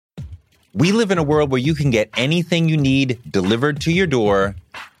We live in a world where you can get anything you need delivered to your door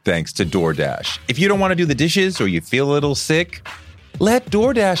thanks to DoorDash. If you don't want to do the dishes or you feel a little sick, let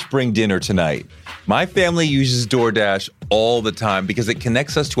DoorDash bring dinner tonight. My family uses DoorDash all the time because it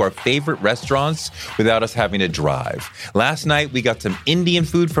connects us to our favorite restaurants without us having to drive. Last night, we got some Indian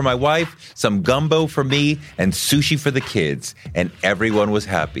food for my wife, some gumbo for me, and sushi for the kids. And everyone was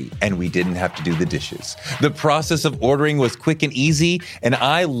happy, and we didn't have to do the dishes. The process of ordering was quick and easy, and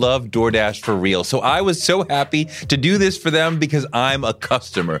I love DoorDash for real. So I was so happy to do this for them because I'm a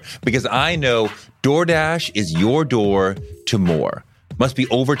customer, because I know DoorDash is your door to more. Must be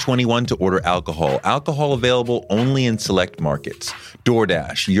over 21 to order alcohol. Alcohol available only in select markets.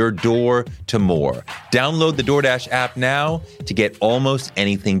 DoorDash, your door to more. Download the DoorDash app now to get almost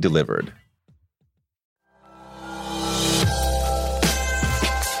anything delivered.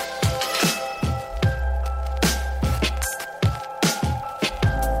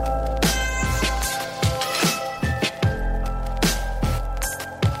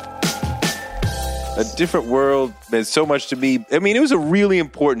 A Different World meant so much to me. I mean, it was a really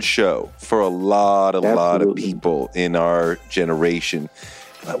important show for a lot of people in our generation.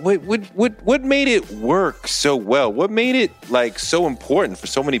 What made it work so well? What made it like so important for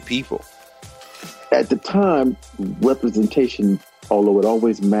so many people? At the time, representation, although it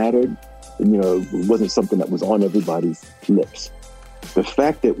always mattered, it wasn't something that was on everybody's lips. The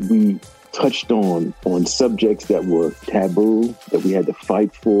fact that we touched on subjects that were taboo, that we had to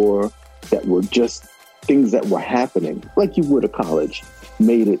fight for, that were just things that were happening, like you would at college,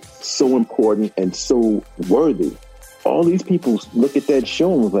 made it so important and so worthy. All these people look at that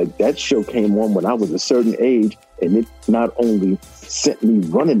show and was like, that show came on when I was a certain age, and it not only sent me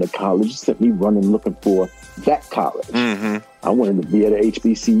running to college, it sent me running looking for that college. Mm-hmm. I wanted to be at a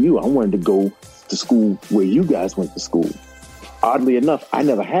HBCU. I wanted to go to school where you guys went to school. Oddly enough, I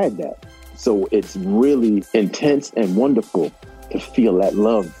never had that. So it's really intense and wonderful to feel that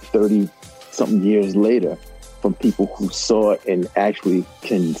love 30-something years later from people who saw it and actually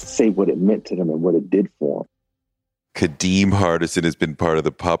can say what it meant to them and what it did for them. Kadeem Hardison has been part of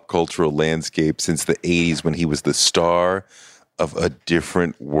the pop cultural landscape since the 80s when he was the star of A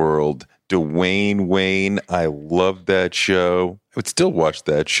Different World. Dwayne Wayne, I loved that show. I would still watch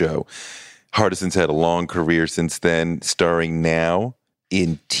that show. Hardison's had a long career since then, starring now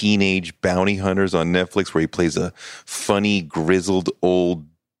in Teenage Bounty Hunters on Netflix, where he plays a funny, grizzled, old,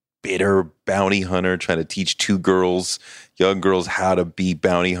 bitter bounty hunter trying to teach young girls, how to be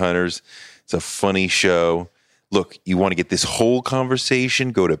bounty hunters. It's a funny show. Look, you want to get this whole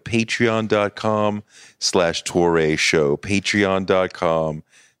conversation, go to patreon.com/Torre Show.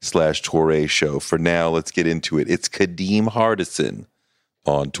 Patreon.com/Torre Show. For now, let's get into it. It's Kadeem Hardison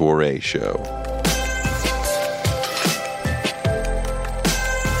on Torre Show.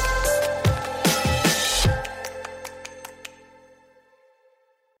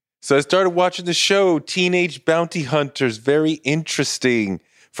 So I started watching the show, Teenage Bounty Hunters. Very interesting.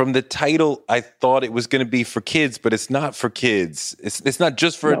 From the title, I thought it was going to be for kids, but it's not for kids. It's not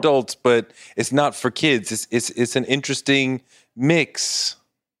just for adults, but it's not for kids. It's an interesting mix.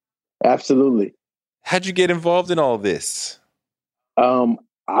 Absolutely. How'd you get involved in all this? I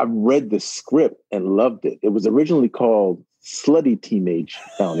read the script and loved it. It was originally called Slutty Teenage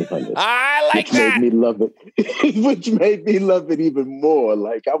Bounty Hunters. I like which that. Made me love it. Which made me love it even more.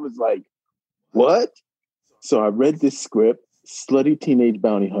 Like, I was like, what? So I read this script, Slutty Teenage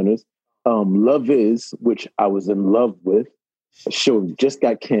Bounty Hunters. Love Is, which I was in love with. The show just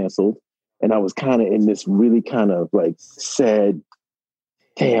got canceled. And I was kind of in this really kind of like sad,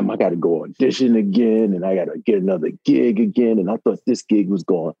 damn, I got to go audition again. And I got to get another gig again. And I thought this gig was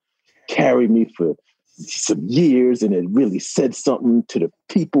going to carry me for some years. And it really said something to the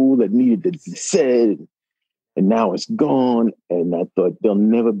people that needed to be said. And now it's gone. And I thought there'll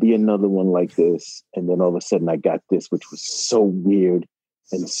never be another one like this. And then all of a sudden I got this, which was so weird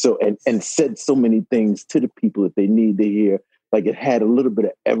and and said so many things to the people that they need to hear. Like, it had a little bit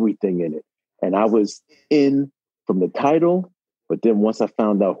of everything in it. And I was in from the title, but then once I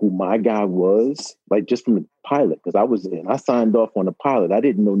found out who my guy was, like just from the pilot, because I signed off on the pilot. I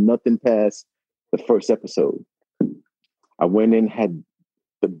didn't know nothing past the first episode. I went in, had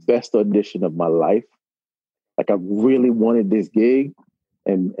the best audition of my life. Like, I really wanted this gig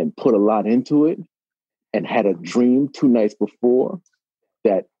and put a lot into it, and had a dream 2 nights before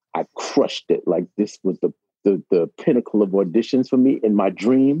that I crushed it. Like, this was the pinnacle of auditions for me in my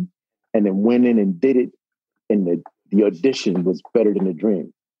dream, and then went in and did it. And the audition was better than the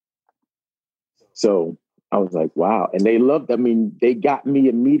dream. So I was like, wow. And they loved, they got me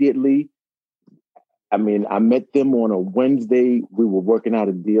immediately. I mean, I met them on a Wednesday. We were working out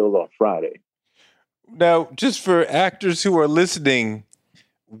a deal on Friday. Now, just for actors who are listening,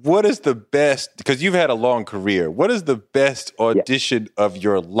 what is the best, because you've had a long career, what is the best audition of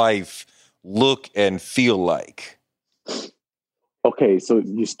your life look and feel like? Okay, so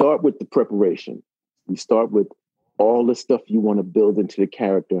you start with the preparation. You start with all the stuff you want to build into the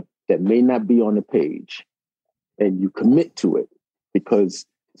character that may not be on the page, and you commit to it because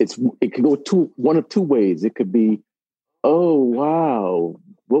it could go one of two ways. It could be, oh wow,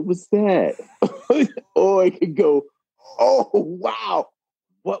 what was that? Or it could go, oh wow,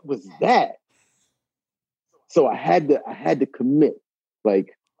 what was that? So I had to commit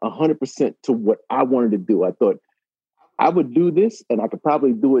like 100% to what I wanted to do. I thought I would do this, and I could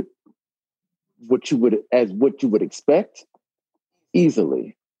probably do it what you would expect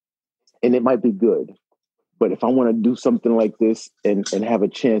easily, and it might be good. But if I want to do something like this and have a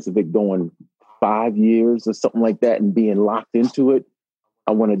chance of it going 5 years or something like that and being locked into it,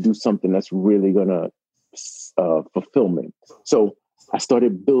 I want to do something that's really gonna fulfill me. So I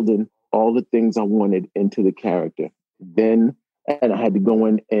started building all the things I wanted into the character. And I had to go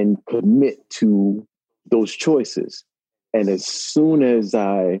in and commit to those choices. And as soon as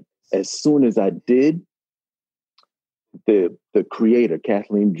I did, the creator,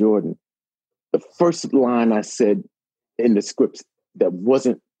 Kathleen Jordan, the first line I said in the scripts that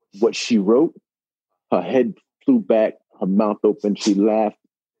wasn't what she wrote, her head flew back, her mouth open, she laughed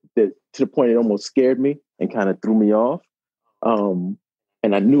to the point it almost scared me and kind of threw me off. And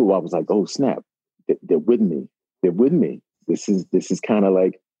I knew, I was like, oh snap, they're with me. They're with me. This is kind of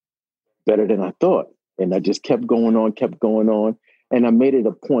like better than I thought. And I just kept going on. And I made it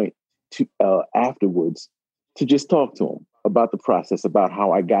a point to afterwards to just talk to them about the process, about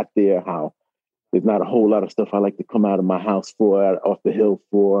how I got there, how there's not a whole lot of stuff I like to come out of my house for, off the hill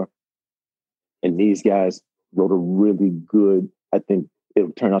for. And these guys wrote a really good, I think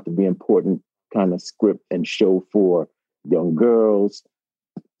it'll turn out to be important kind of script and show for young girls,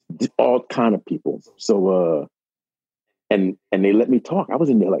 all kind of people. So, and they let me talk. I was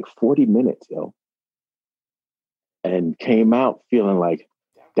in there like 40 minutes, and came out feeling like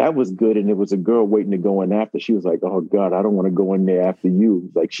that was good. And there was a girl waiting to go in after. She was like, oh God, I don't want to go in there after you.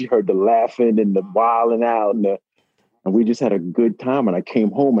 Like she heard the laughing and the wilding out and we just had a good time. And I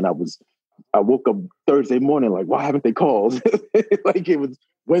came home and I woke up Thursday morning, like, why haven't they called? Like it was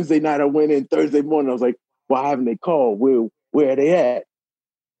Wednesday night. I went in Thursday morning. I was like, why haven't they called? Where are they at?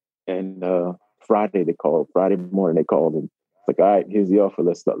 And Friday morning they called and it's like, all right, here's the offer.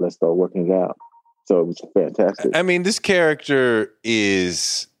 Let's start working it out. So it was fantastic. I mean, this character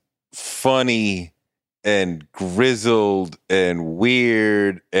is funny and grizzled and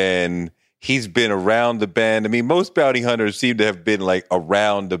weird, and he's been around the bend. I mean, most bounty hunters seem to have been like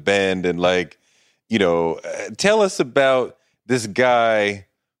around the bend and like, tell us about this guy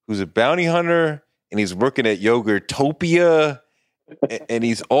who's a bounty hunter and he's working at Yogurtopia. And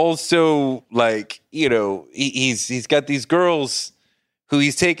he's also like, he's got these girls who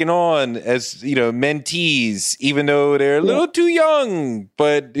he's taken on as, mentees, even though they're a little too young,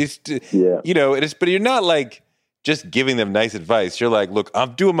 but but you're not like just giving them nice advice. You're like, look,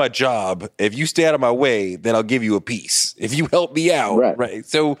 I'm doing my job. If you stay out of my way, then I'll give you a piece. If you help me out. Right.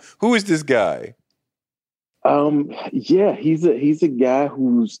 So who is this guy? He's a guy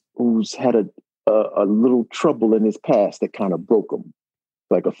who's had a little trouble in his past that kind of broke him.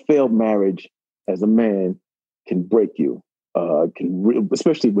 Like a failed marriage as a man can break you,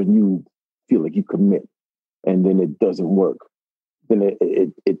 especially when you feel like you commit and then it doesn't work. Then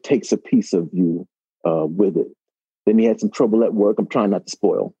it takes a piece of you with it. Then he had some trouble at work. I'm trying not to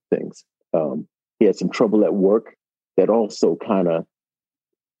spoil things. He had some trouble at work that also kind of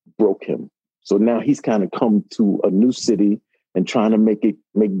broke him. So now he's kind of come to a new city and trying to make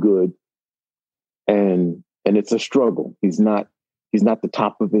good. And it's a struggle. He's not the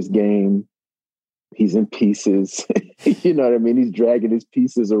top of his game. He's in pieces. You know what I mean? He's dragging his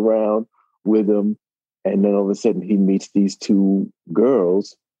pieces around with him. And then all of a sudden he meets these two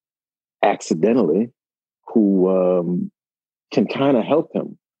girls accidentally who can kind of help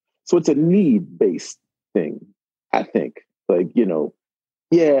him. So it's a need-based thing, I think. Like,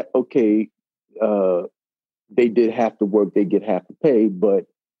 okay, they did have to work, they get half the pay, but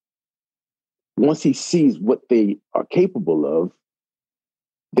once he sees what they are capable of,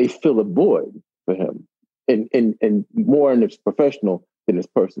 they fill a void for him. And more in his professional than his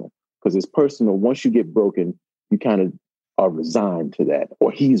personal. Because his personal, once you get broken, you kind of are resigned to that,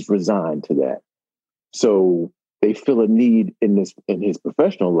 or he's resigned to that. So they feel a need in his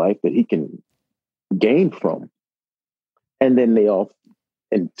professional life that he can gain from. And then they all,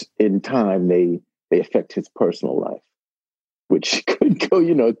 in time, they they affect his personal life, which could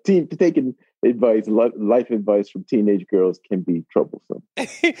go, taking advice, life advice from teenage girls can be troublesome.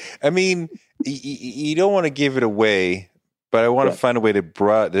 I mean, you don't want to give it away, but I want to find a way to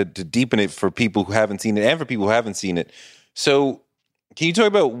deepen it for people who haven't seen it and for people who haven't seen it. So can you talk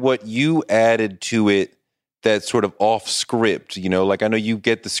about what you added to it that's sort of off script? Like I know you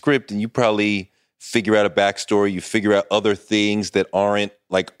get the script and you probably figure out a backstory, you figure out other things that aren't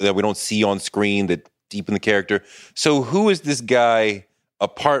like that we don't see on screen that deepen the character. So who is this guy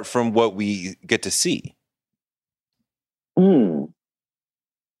apart from what we get to see?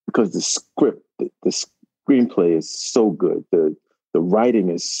 Because the script, the screenplay is so good. The writing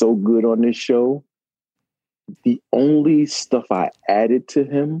is so good on this show. The only stuff I added to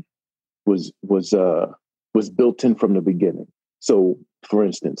him was built in from the beginning. So, for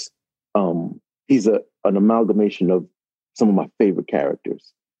instance, he's an amalgamation of some of my favorite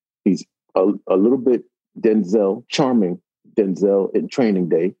characters. He's a little bit Denzel, charming Denzel in Training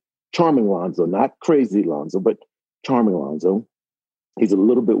Day, charming Lonzo, not crazy Lonzo, but charming Lonzo. He's a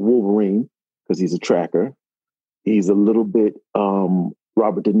little bit Wolverine because he's a tracker. He's a little bit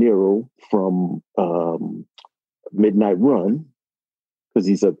Robert De Niro from Midnight Run because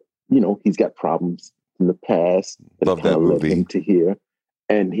he's got problems in the past. Love that movie. Led him to here.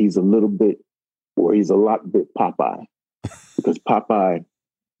 And he's a lot bit Popeye because Popeye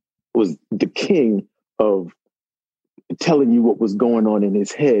was the king of telling you what was going on in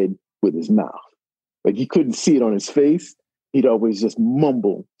his head with his mouth. Like you couldn't see it on his face. He'd always just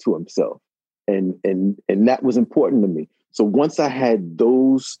mumble to himself. And that was important to me. So once I had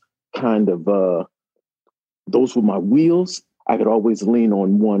those kind of, those were my wheels, I could always lean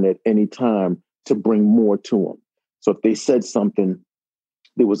on one at any time to bring more to them. So if they said something,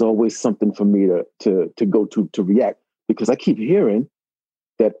 there was always something for me to go to react, because I keep hearing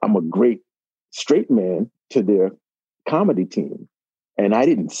that I'm a great straight man to their comedy team. And I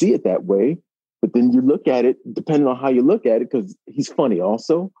didn't see it that way. But then you look at it, depending on how you look at it, because he's funny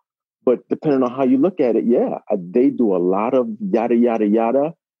also. But depending on how you look at it, they do a lot of yada, yada,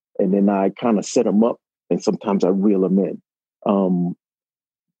 yada. And then I kind of set them up and sometimes I reel them in.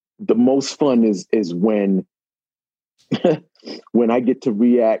 The most fun is when when I get to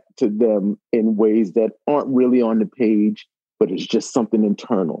react to them in ways that aren't really on the page, but it's just something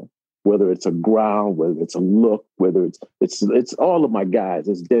internal, whether it's a growl, whether it's a look, whether it's all of my guys.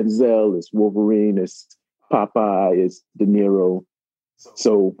 It's Denzel, it's Wolverine, it's Popeye, it's De Niro.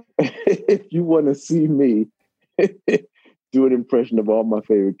 So if you want to see me do an impression of all my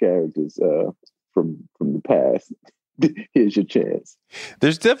favorite characters from the past, here's your chance.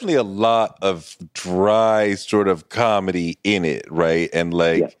 There's definitely a lot of dry sort of comedy in it, right? And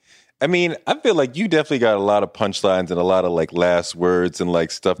I mean, I feel like you definitely got a lot of punchlines and a lot of like last words and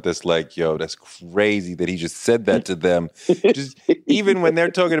like stuff that's like, yo, that's crazy that he just said that to them. Just even when they're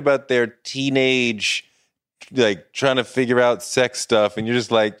talking about their teenage, like trying to figure out sex stuff, and you're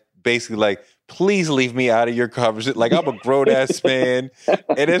just like, basically like, please leave me out of your conversation. Like, I'm a grown ass man.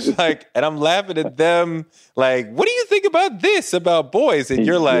 And it's like, and I'm laughing at them. Like, what do you think about this about boys? And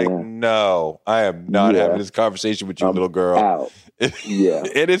you're like, no, I am not having this conversation with you, little girl. Out. Yeah.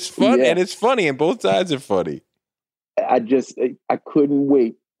 And it's fun and it's funny, and both sides are funny. I couldn't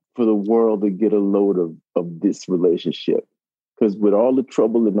wait for the world to get a load of this relationship. Because with all the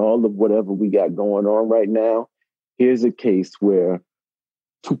trouble and all of whatever we got going on right now, here's a case where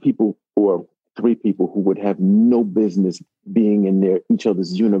two people or three people who would have no business being in each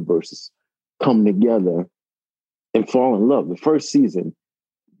other's universes come together and fall in love. The first season,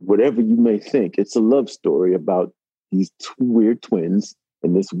 whatever you may think, it's a love story about these two weird twins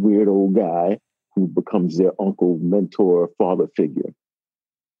and this weird old guy who becomes their uncle, mentor, father figure,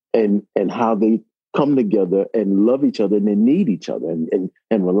 and how they come together and love each other and they need each other and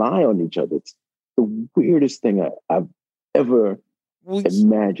rely on each other. It's the weirdest thing I've ever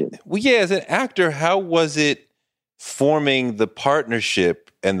imagined. Well, yeah, as an actor, how was it forming the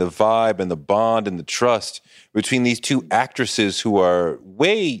partnership and the vibe and the bond and the trust between these two actresses who are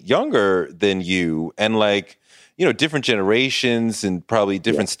way younger than you and like, you know, different generations and probably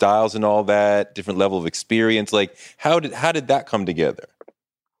different styles and all that, different level of experience? Like, how did that come together?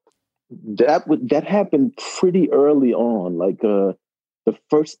 That happened pretty early on. Like the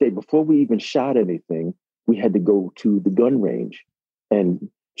first day before we even shot anything, we had to go to the gun range and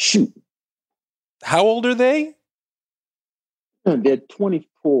shoot. How old are they? They're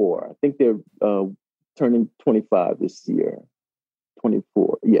 24. I think they're turning 25 this year.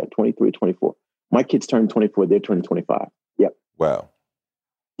 24. Yeah, 23, 24. My kids turned 24. They're turning 25. Yep. Wow.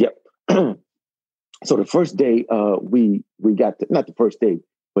 Yep. So the first day we got to, not the first day,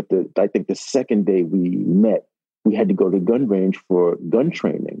 But I think the second day we met, we had to go to the gun range for gun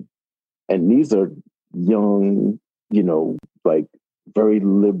training. And these are young, like very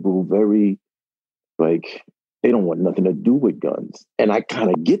liberal, very like they don't want nothing to do with guns. And I kind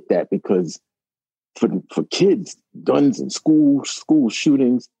of get that because for kids, guns and school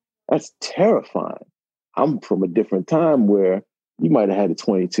shootings, that's terrifying. I'm from a different time where you might have had a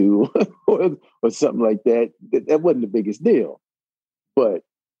 22 or something like that. That wasn't the biggest deal. But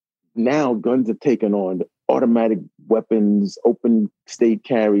now guns are taking on automatic weapons, open state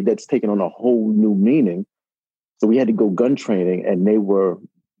carry. That's taken on a whole new meaning. So we had to go gun training, and they were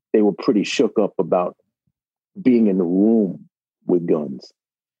pretty shook up about being in the room with guns.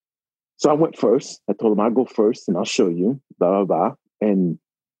 So I went first. I told them I'll go first and I'll show you, blah, blah, blah, and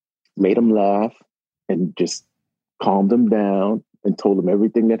made them laugh and just calmed them down and told them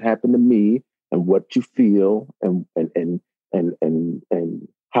everything that happened to me and what you feel and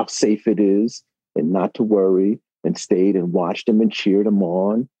how safe it is and not to worry, and stayed and watched them and cheered them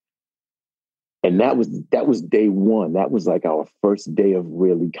on. And that was day one. That was like our first day of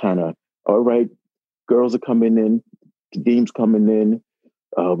really kind of, all right, girls are coming in, Kadeem's coming in.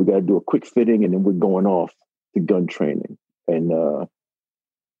 We got to do a quick fitting, and then we're going off to gun training. And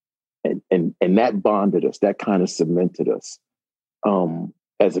that bonded us. That kind of cemented us.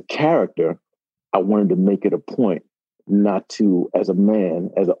 As a character, I wanted to make it a point not to, as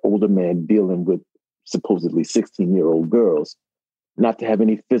an older man dealing with supposedly 16-year-old girls, not to have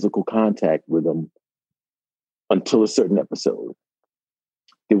any physical contact with them until a certain episode.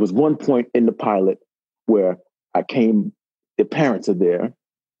 There was one point in the pilot where the parents are there,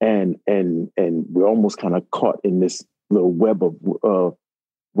 and we're almost kind of caught in this little web of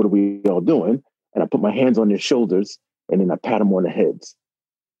what are we all doing? And I put my hands on their shoulders, and then I pat them on the heads.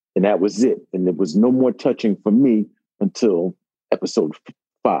 And that was it. And there was no more touching for me until episode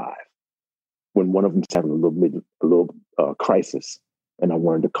 5, when one of them's having a little crisis, and I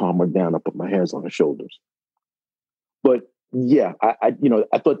wanted to calm her down. I put my hands on her shoulders. But yeah,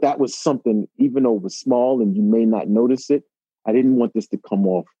 I thought that was something, even though it was small and you may not notice it, I didn't want this to come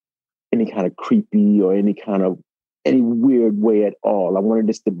off any kind of creepy or any weird way at all. I wanted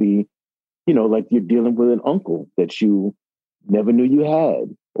this to be, like you're dealing with an uncle that you never knew you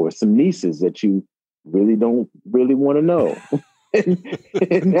had, or some nieces that you really don't really want to know.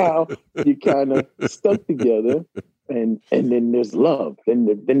 and now you kind of stuck together, and then there's love. Then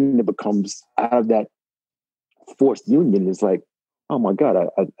it becomes, out of that forced union, is like, oh my God,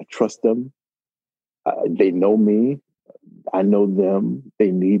 I trust them. They know me. I know them.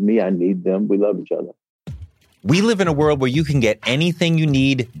 They need me. I need them. We love each other. We live in a world where you can get anything you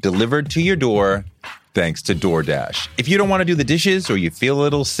need delivered to your door thanks to DoorDash. If you don't want to do the dishes or you feel a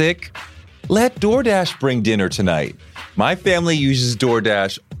little sick, let DoorDash bring dinner tonight. My family uses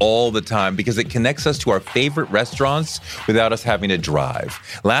DoorDash all the time because it connects us to our favorite restaurants without us having to drive.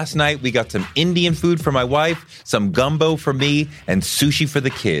 Last night, we got some Indian food for my wife, some gumbo for me, and sushi for the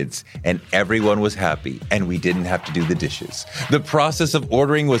kids. And everyone was happy, and we didn't have to do the dishes. The process of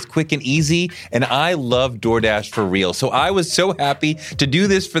ordering was quick and easy, and I love DoorDash for real. So I was so happy to do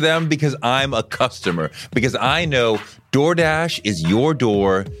this for them because I'm a customer, because I know DoorDash is your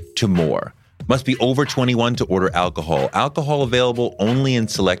door to more. Must be over 21 to order alcohol. Alcohol available only in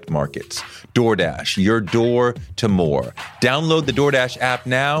select markets. DoorDash, your door to more. Download the DoorDash app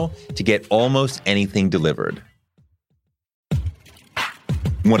now to get almost anything delivered.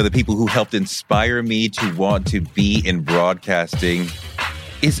 One of the people who helped inspire me to want to be in broadcasting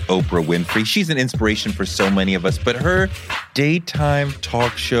is Oprah Winfrey. She's an inspiration for so many of us, but her daytime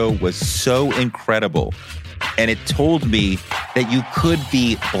talk show was so incredible. And it told me that you could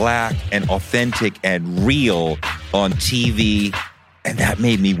be Black and authentic and real on TV, and that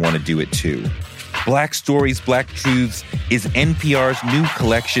made me want to do it too. Black Stories, Black Truths is NPR's new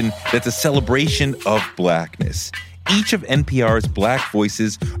collection that's a celebration of Blackness. Each of NPR's Black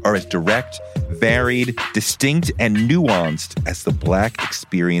voices are as direct, varied, distinct, and nuanced as the Black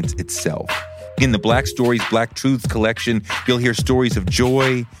experience itself. In the Black Stories, Black Truths collection, you'll hear stories of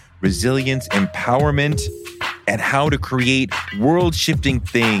joy, resilience, empowerment, and how to create world-shifting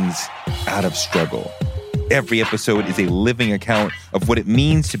things out of struggle. Every episode is a living account of what it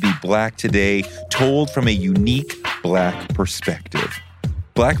means to be Black today, told from a unique Black perspective.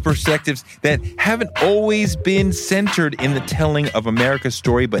 Black perspectives that haven't always been centered in the telling of America's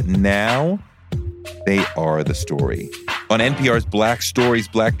story, but now they are the story. On NPR's Black Stories,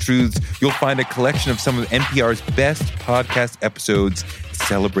 Black Truths, you'll find a collection of some of NPR's best podcast episodes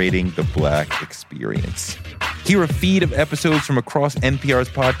celebrating the Black experience. Hear a feed of episodes from across NPR's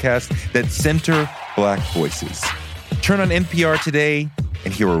podcasts that center Black voices. Turn on NPR today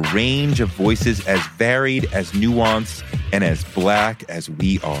and hear a range of voices as varied, as nuanced, and as Black as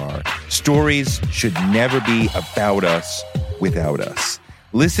we are. Stories should never be about us without us.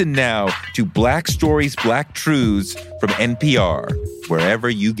 Listen now to Black Stories, Black Truths from NPR, wherever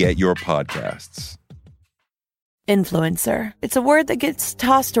you get your podcasts. Influencer. It's a word that gets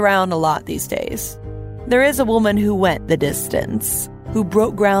tossed around a lot these days. There is a woman who went the distance, who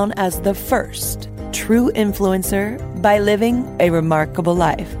broke ground as the first true influencer by living a remarkable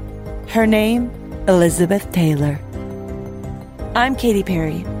life. Her name, Elizabeth Taylor. I'm Katy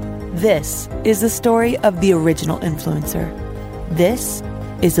Perry. This is the story of the original influencer. This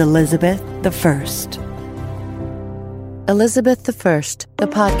is Elizabeth the First. Elizabeth the First, the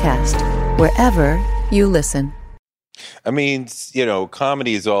podcast, wherever you listen. I mean, you know,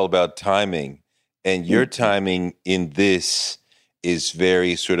 comedy is all about timing, and your timing in this is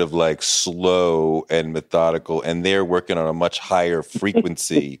very sort of like slow and methodical, and they're working on a much higher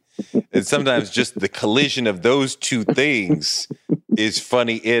frequency. And sometimes just the collision of those two things is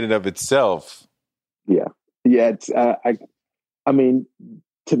funny in and of itself. Yeah. It's, I mean,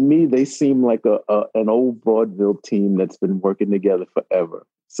 to me, they seem like an old vaudeville team that's been working together forever.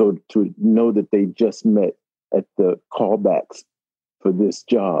 So to know that they just met at the callbacks for this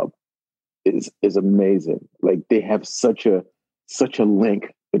job is amazing. Like, they have such a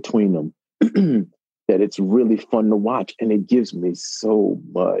link between them that it's really fun to watch, and it gives me so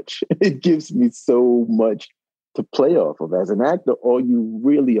much. It gives me so much to play off of. As an actor, all you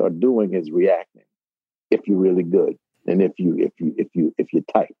really are doing is reacting if you're really good. And if you're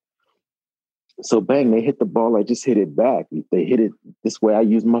tight. So bang, they hit the ball. I just hit it back. They hit it this way. I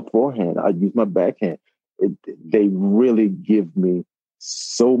use my forehand. I use my backhand. They really give me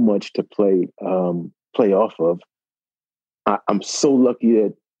so much to play off of. I'm so lucky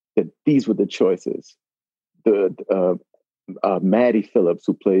that these were the choices. The Maddie Phillips,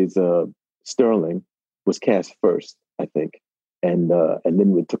 who plays Sterling, was cast first, I think, and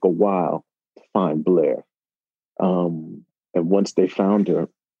then it took a while to find Blair. And once they found her,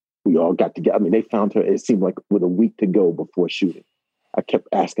 we all got together. I mean, they found her, it seemed like with a week to go before shooting. I kept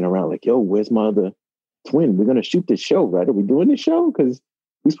asking around like, yo, where's my other twin? We're going to shoot this show, right? Are we doing this show? Because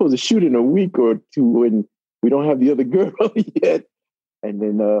we're supposed to shoot in a week or two and we don't have the other girl yet. And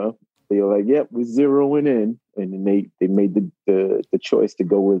then they were like, yep, we're zeroing in. And then they made the choice to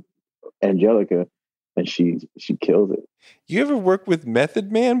go with Angelica, and she kills it. You ever worked with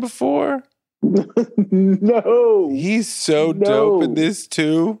Method Man before? No. He's so dope in this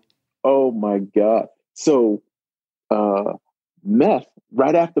too. Oh my God. So Meth,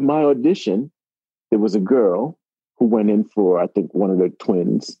 right after my audition, there was a girl who went in for, I think, one of the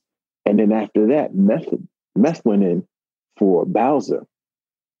twins. And then after that, Meth went in for Bowser.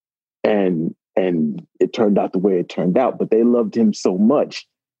 And it turned out the way it turned out. But they loved him so much,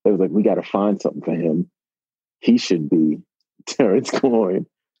 they was like, we got to find something for him. He should be Terrence Coyne,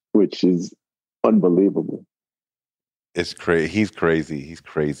 which is unbelievable. It's crazy. He's crazy. He's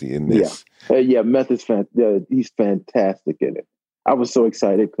crazy in this. Yeah. Meth is he's fantastic in it. I was so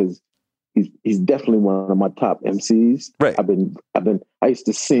excited because he's definitely one of my top MCs. Right. I used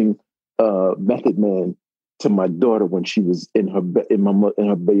to sing Method Man to my daughter when she was in her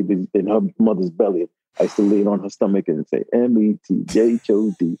mother's belly. I used to lean on her stomach and say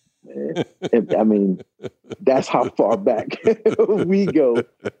METHOD. Man. I mean, that's how far back we go.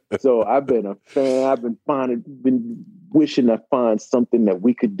 So I've been a fan. I've been wishing to find something that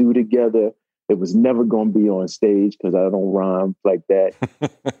we could do together. It was never going to be on stage because I don't rhyme like that.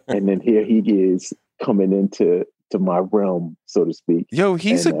 And then here he is coming into my realm, so to speak. Yo,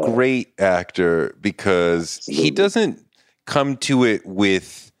 he's a great actor because absolutely. He doesn't come to it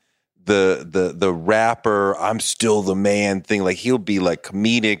with the rapper, I'm still the man thing. Like, he'll be like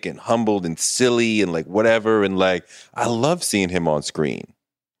comedic and humbled and silly and like whatever. And like, I love seeing him on screen.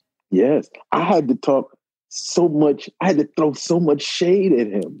 Yes. I had to talk so much. I had to throw so much shade at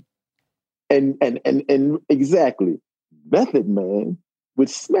him. And exactly. Method Man would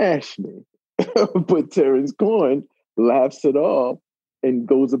smash me. But Terrence Coyne laughs it off and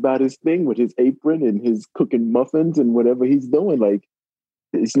goes about his thing with his apron and his cooking muffins and whatever he's doing. Like,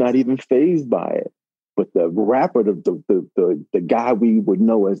 he's not even fazed by it. But the rapper, the guy we would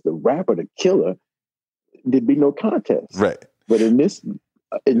know as the rapper, the killer, there'd be no contest. Right. But in this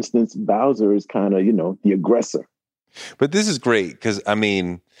instance, Bowser is kind of, the aggressor. But this is great because, I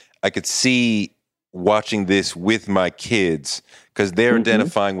mean, I could see watching this with my kids because they're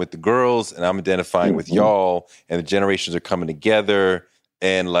identifying with the girls and I'm identifying with y'all, and the generations are coming together.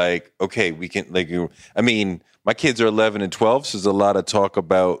 And like, okay, we can, like, I mean, my kids are 11 and 12, so there's a lot of talk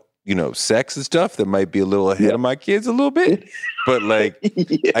about sex and stuff that might be a little ahead of my kids a little bit. But like,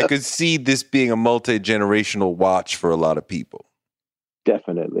 I could see this being a multi-generational watch for a lot of people.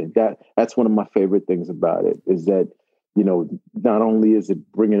 Definitely. That's one of my favorite things about it is that, not only is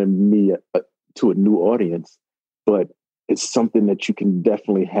it bringing me to a new audience, but it's something that you can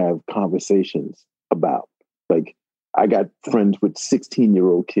definitely have conversations about. Like, I got friends with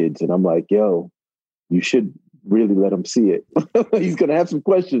 16-year-old kids, and I'm like, yo, you should really let him see it. He's going to have some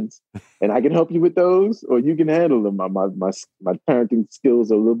questions, and I can help you with those, or you can handle them. My parenting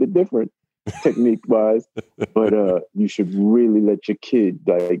skills are a little bit different, technique-wise, but you should really let your kid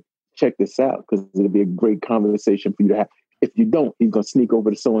check this out, because it'll be a great conversation for you to have. If you don't, he's going to sneak over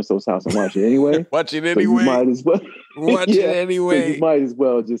to so-and-so's house and watch it anyway. Watch it So anyway. you might as well. Watch it anyway. So you might as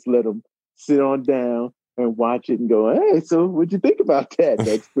well just let him sit on down and watch it and go, hey, so what'd you think about that?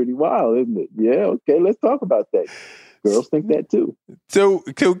 That's pretty wild, isn't it? Yeah, okay, let's talk about that. Girls think that too. So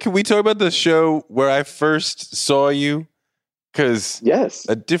can we talk about the show where I first saw you? Because yes,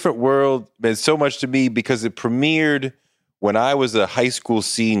 A Different World meant so much to me because it premiered when I was a high school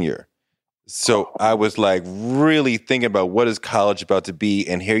senior. So I was like really thinking about what is college about to be,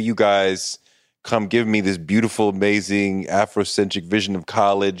 and here you guys come give me this beautiful, amazing Afrocentric vision of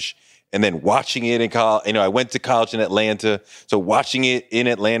college, and then watching it in college. I went to college in Atlanta, so watching it in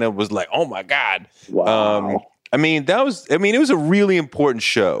Atlanta was like, oh my God. Wow. It was a really important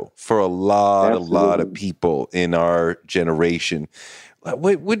show for a lot of people in our generation.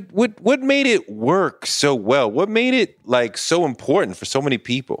 What made it work so well? What made it like so important for so many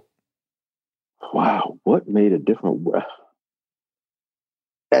people? Wow, what made a difference?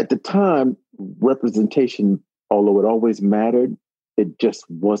 At the time, representation, although it always mattered, it just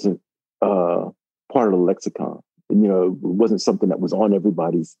wasn't part of the lexicon. It wasn't something that was on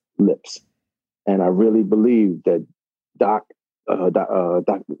everybody's lips. And I really believe that Doc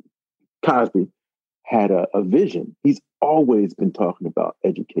Cosby had a vision. He's always been talking about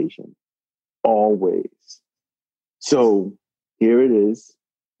education, always. So here it is.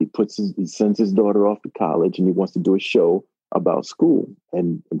 He sends his daughter off to college, and he wants to do a show about school,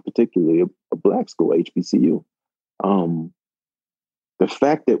 and particularly a Black school, HBCU. The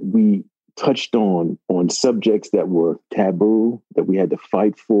fact that we touched on subjects that were taboo, that we had to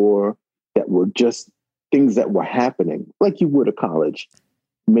fight for, that were just things that were happening, like you would at college,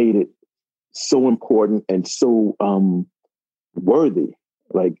 made it so important and so worthy.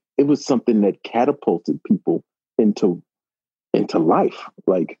 Like, it was something that catapulted people into life.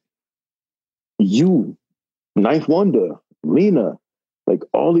 Like you, Ninth Wonder, Lena, like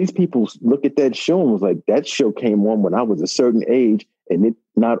all these people look at that show and was like, that show came on when I was a certain age, and it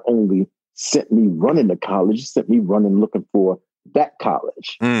not only sent me running to college, it sent me running looking for that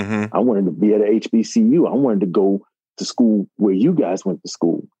college. Mm-hmm. I wanted to be at a HBCU. I wanted to go to school where you guys went to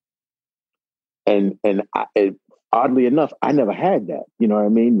school. And oddly enough, I never had that. You know what I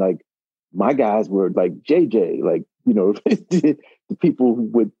mean? Like, my guys were like JJ, like, the people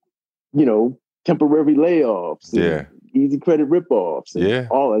with, temporary layoffs, and easy credit ripoffs, and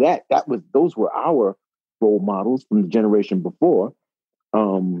all of that. Those were our role models from the generation before.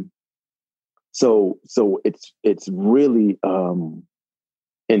 So it's really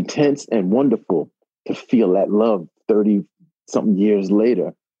intense and wonderful to feel that love 30 something years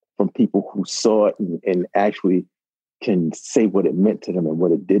later from people who saw it and actually can say what it meant to them and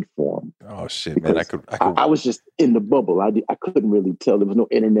what it did for them. Oh shit, because man! I was just in the bubble. I couldn't really tell. There was no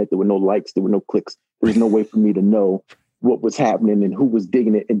internet. There were no likes. There were no clicks. There was no way for me to know what was happening and who was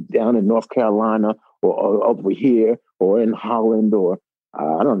digging it down in North Carolina or over here or in Holland or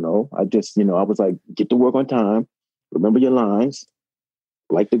I don't know. I just, I was like, get to work on time. Remember your lines.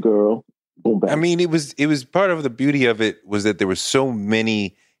 Like the girl. Boom, bang. I mean, it was part of the beauty of it was that there were so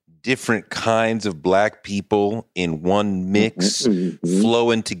many different kinds of Black people in one mix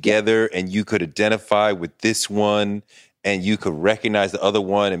flowing together, and you could identify with this one and you could recognize the other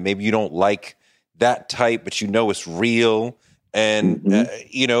one, and maybe you don't like that type, but it's real. And,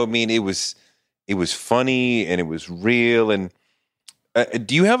 it was funny and it was real. And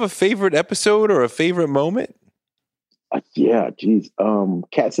do you have a favorite episode or a favorite moment? Yeah, geez.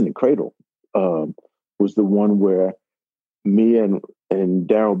 Cats in the Cradle was the one where me and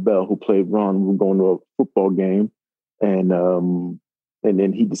Daryl Bell, who played Ron, were going to a football game, and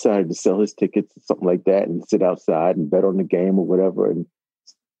then he decided to sell his tickets or something like that and sit outside and bet on the game or whatever. And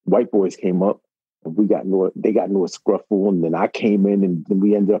white boys came up, and they got into a scruffle, and then I came in, and then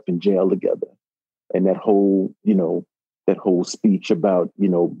we ended up in jail together. And that whole speech about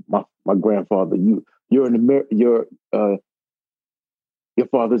my grandfather, your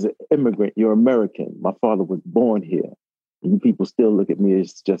father's an immigrant, you're American. My father was born here. You people still look at me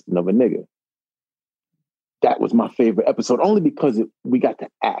as just another nigga. That was my favorite episode, only because we got to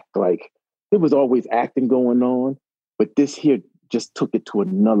act. Like, there was always acting going on, but this here just took it to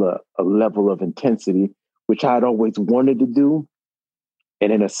a level of intensity, which I'd always wanted to do.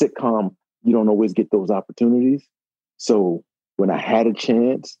 And in a sitcom, you don't always get those opportunities. So when I had a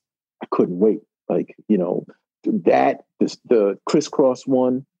chance, I couldn't wait. Like, the Crisscross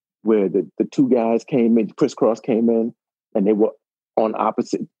one, where the two guys came in, Crisscross came in, and they were in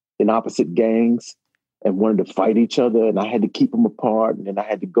opposite gangs and wanted to fight each other, and I had to keep them apart, and then I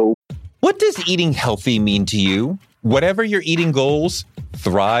had to go. What does eating healthy mean to you? Whatever your eating goals,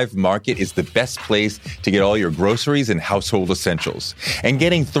 Thrive Market is the best place to get all your groceries and household essentials. And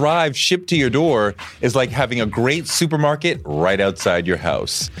getting Thrive shipped to your door is like having a great supermarket right outside your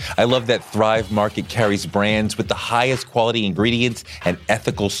house. I love that Thrive Market carries brands with the highest quality ingredients and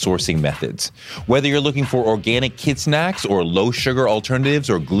ethical sourcing methods. Whether you're looking for organic kid snacks or low sugar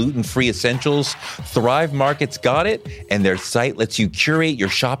alternatives or gluten-free essentials, Thrive Market's got it, and their site lets you curate your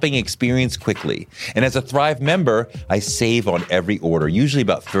shopping experience quickly. And as a Thrive member, I save on every order, usually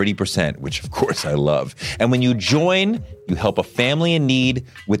about 30%, which of course I love. And when you join, you help a family in need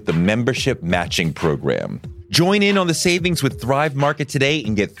with the membership matching program. Join in on the savings with Thrive Market today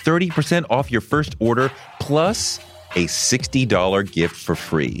and get 30% off your first order plus a $60 gift for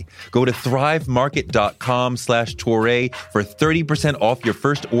free. Go to thrivemarket.com/Toure for 30% off your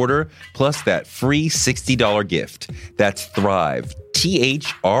first order plus that free $60 gift. That's Thrive,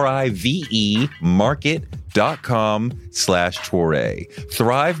 THRIVE market.com/Toure.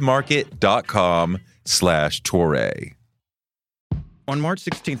 thrivemarket.com/Toure. On March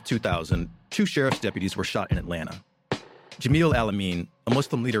 16th, 2000, 2 sheriff's deputies were shot in Atlanta. Jamil Al-Amin, a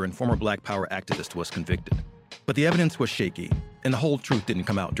Muslim leader and former Black Power activist, was convicted. But the evidence was shaky, and the whole truth didn't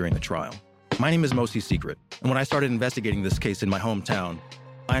come out during the trial. My name is Mosi Secret, and when I started investigating this case in my hometown,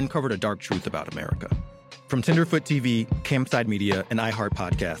 I uncovered a dark truth about America. From Tenderfoot TV, Campside Media, and iHeart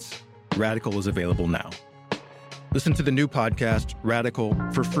Podcasts, Radical is available now. Listen to the new podcast, Radical,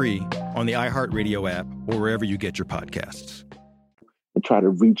 for free on the iHeart Radio app or wherever you get your podcasts. And try to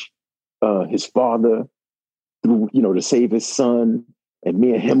reach his father through, to save his son. And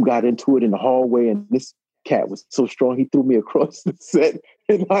me and him got into it in the hallway, and this cat was so strong, he threw me across the set,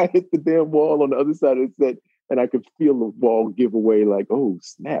 and I hit the damn wall on the other side of the set, and I could feel the wall give away, like, oh,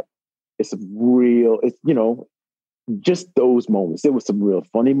 snap. It's just those moments. There were some real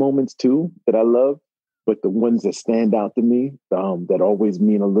funny moments, too, that I love, but the ones that stand out to me, that always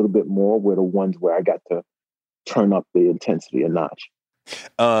mean a little bit more, were the ones where I got to turn up the intensity a notch.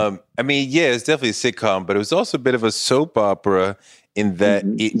 It's definitely a sitcom, but it was also a bit of a soap opera in that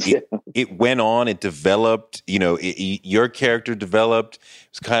it went on, it developed, your character developed. It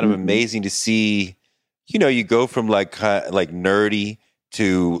was kind of amazing to see, you go from like nerdy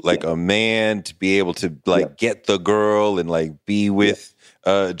to like a man, to be able to get the girl and like be with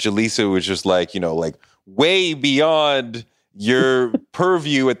Jaleesa, was just like way beyond your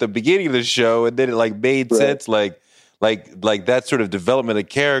purview at the beginning of the show, and then it like made sense, like that sort of development of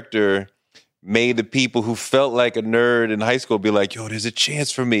character made the people who felt like a nerd in high school be like, yo, there's a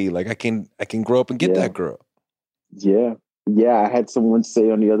chance for me. Like I can grow up and get that girl. Yeah. Yeah. I had someone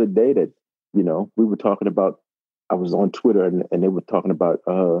say on the other day that, we were talking about, I was on Twitter and they were talking about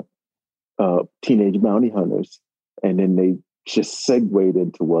Teenage Bounty Hunters. And then they just segued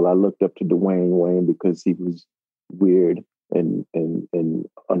into, well, I looked up to Dwayne Wayne because he was weird and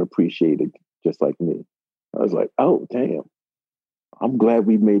unappreciated, just like me. I was like, oh, damn. I'm glad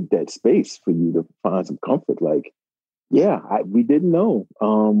we made that space for you to find some comfort. Like, we didn't know.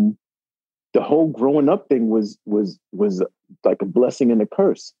 The whole growing up thing was like a blessing and a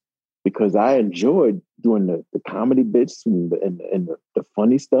curse, because I enjoyed doing the comedy bits and the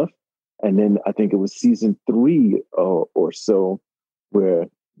funny stuff. And then I think it was season 3 or so where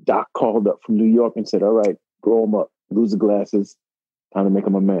Doc called up from New York and said, all right, grow him up, lose the glasses, time to make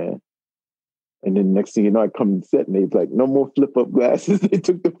him a man. And then next thing you know, I come and set, and they's like, no more flip-up glasses. They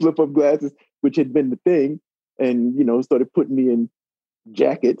took the flip-up glasses, which had been the thing, and, started putting me in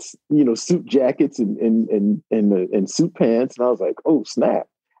jackets, suit jackets and suit pants. And I was like, oh, snap.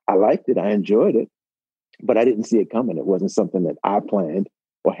 I liked it. I enjoyed it. But I didn't see it coming. It wasn't something that I planned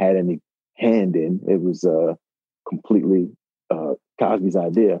or had any hand in. It was completely Cosby's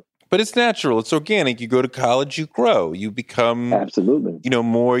idea. But it's natural. It's organic. You go to college, you grow, you become absolutely,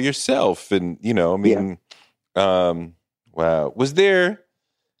 more yourself. And, wow. Was there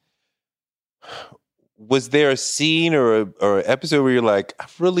a scene or an episode where you're like, I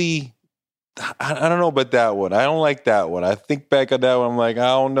don't know about that one. I don't like that one. I think back on that one, I'm like, I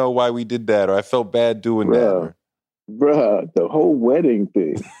don't know why we did that, or I felt bad doing that. bruh, the whole wedding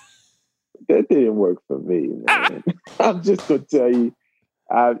thing, that didn't work for me, man. I'm just gonna tell you,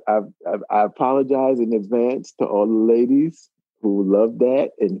 I apologize in advance to all the ladies who love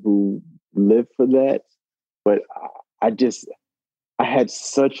that and who live for that. But I had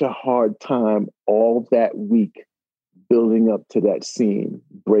such a hard time all that week building up to that scene,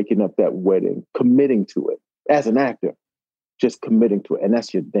 breaking up that wedding, committing to it as an actor, just committing to it. And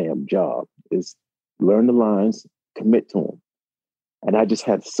that's your damn job, is learn the lines, commit to them. And I just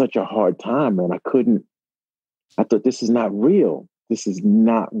had such a hard time, man. I thought, this is not real. This is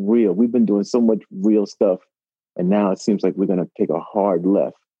not real. We've been doing so much real stuff. And now it seems like we're going to take a hard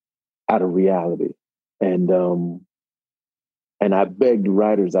left out of reality. And I begged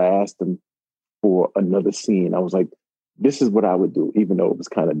writers, I asked them for another scene. I was like, this is what I would do, even though it was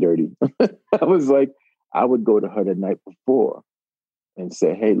kind of dirty. I was like, I would go to her the night before and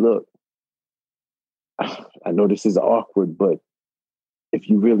say, hey, look, I know this is awkward, but if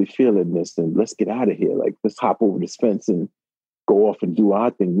you really feeling this, then let's get out of here. Like, let's hop over this fence and go off and do our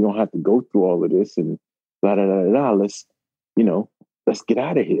thing. You don't have to go through all of this and blah, blah, blah, blah. Let's get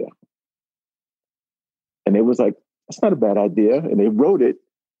out of here. And it was like, that's not a bad idea. And they wrote it,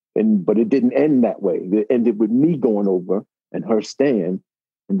 but it didn't end that way. It ended with me going over and her staying.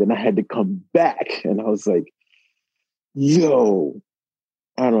 And then I had to come back. And I was like, yo,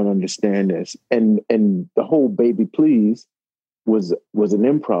 I don't understand this. And the whole baby please was an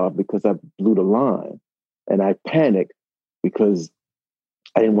improv because I blew the line. And I panicked because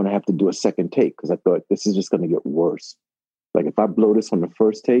I didn't want to have to do a second take, because I thought this is just going to get worse. Like, if I blow this on the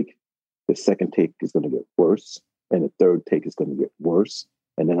first take, the second take is going to get worse. And the third take is going to get worse.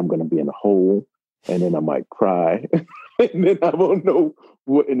 And then I'm going to be in a hole. And then I might cry. And then I won't know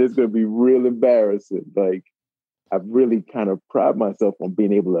what, and it's going to be real embarrassing. Like, I've really kind of pride myself on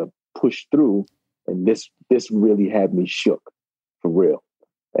being able to push through. And this really had me shook, for real.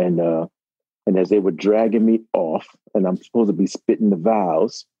 And as they were dragging me off, and I'm supposed to be spitting the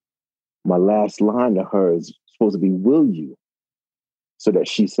vows, my last line to her is supposed to be, will you? So that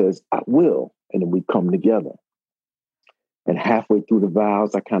she says, I will. And then we come together. And halfway through the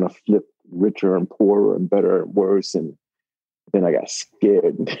vows, I kind of flipped richer and poorer and better and worse. And then I got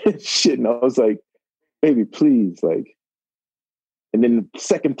scared and shit. And I was like, baby, please. Like, and then the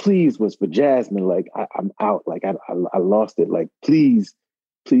second please was for Jasmine. Like, I'm out. Like, I lost it. Like, please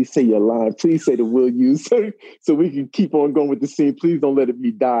say your line. Please say the will you, so we can keep on going with the scene. Please don't let me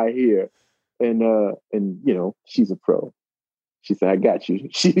die here. And you know, she's a pro. She said, I got you.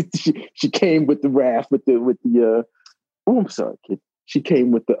 She came with the raft, with the oh, I'm sorry, kid. She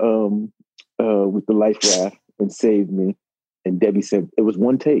came with the life raft and saved me. And Debbie said it was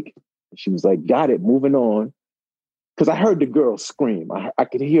one take. She was like, got it, moving on. Because I heard the girls scream. I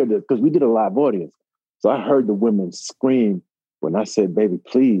could hear because we did a live audience. So I heard the women scream when I said, baby,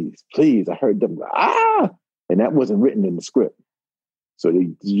 please, please. I heard them go, ah! And that wasn't written in the script. So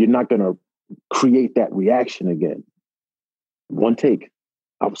you're not going to create that reaction again. One take.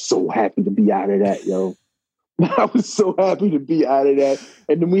 I was so happy to be out of that, yo. I was so happy to be out of that.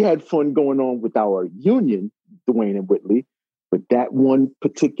 And then we had fun going on with our union, Dwayne and Whitley. But that one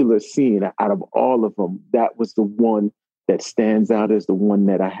particular scene, out of all of them, that was the one that stands out as the one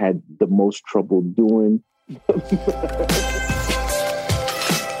that I had the most trouble doing.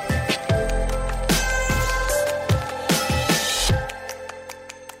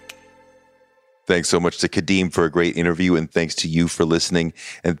 Thanks so much to Kadeem for a great interview, and thanks to you for listening.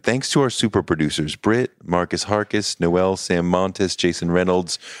 And thanks to our super producers, Britt, Marcus Harkis, Noel, Sam Montes, Jason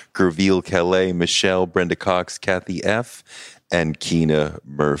Reynolds, Gerville Calais, Michelle, Brenda Cox, Kathy F., and Keena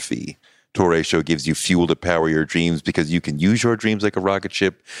Murphy. Torre Show gives you fuel to power your dreams, because you can use your dreams like a rocket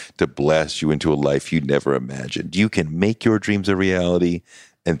ship to blast you into a life you never imagined. You can make your dreams a reality,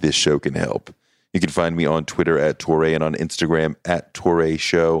 and this show can help. You can find me on Twitter at Torre, and on Instagram at Torre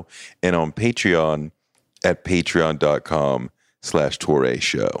Show, and on Patreon at patreon.com/Torre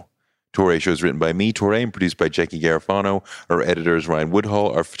Show. Torre Show is written by me, Torre, and produced by Jackie Garofano. Our editor is Ryan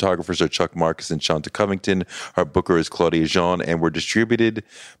Woodhull. Our photographers are Chuck Marcus and Shanta Covington. Our booker is Claudia Jean, and we're distributed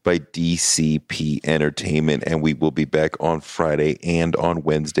by DCP Entertainment. And we will be back on Friday and on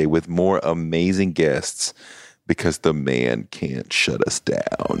Wednesday with more amazing guests, because the man can't shut us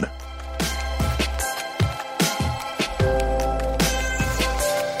down.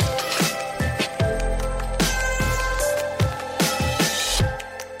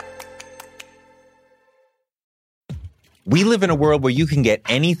 We live in a world where you can get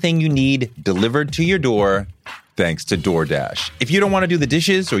anything you need delivered to your door thanks to DoorDash. If you don't want to do the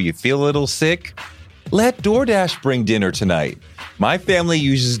dishes or you feel a little sick, let DoorDash bring dinner tonight. My family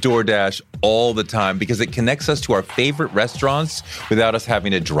uses DoorDash all the time because it connects us to our favorite restaurants without us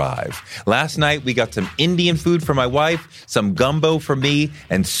having to drive. Last night, we got some Indian food for my wife, some gumbo for me,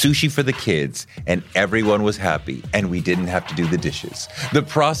 and sushi for the kids. And everyone was happy, and we didn't have to do the dishes. The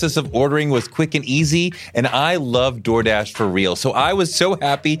process of ordering was quick and easy, and I love DoorDash for real. So I was so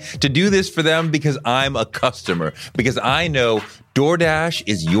happy to do this for them because I'm a customer, because I know DoorDash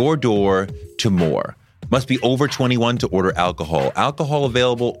is your door to more. Must be over 21 to order alcohol. Alcohol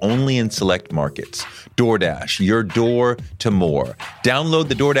available only in select markets. DoorDash, your door to more. Download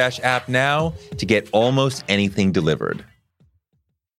the DoorDash app now to get almost anything delivered.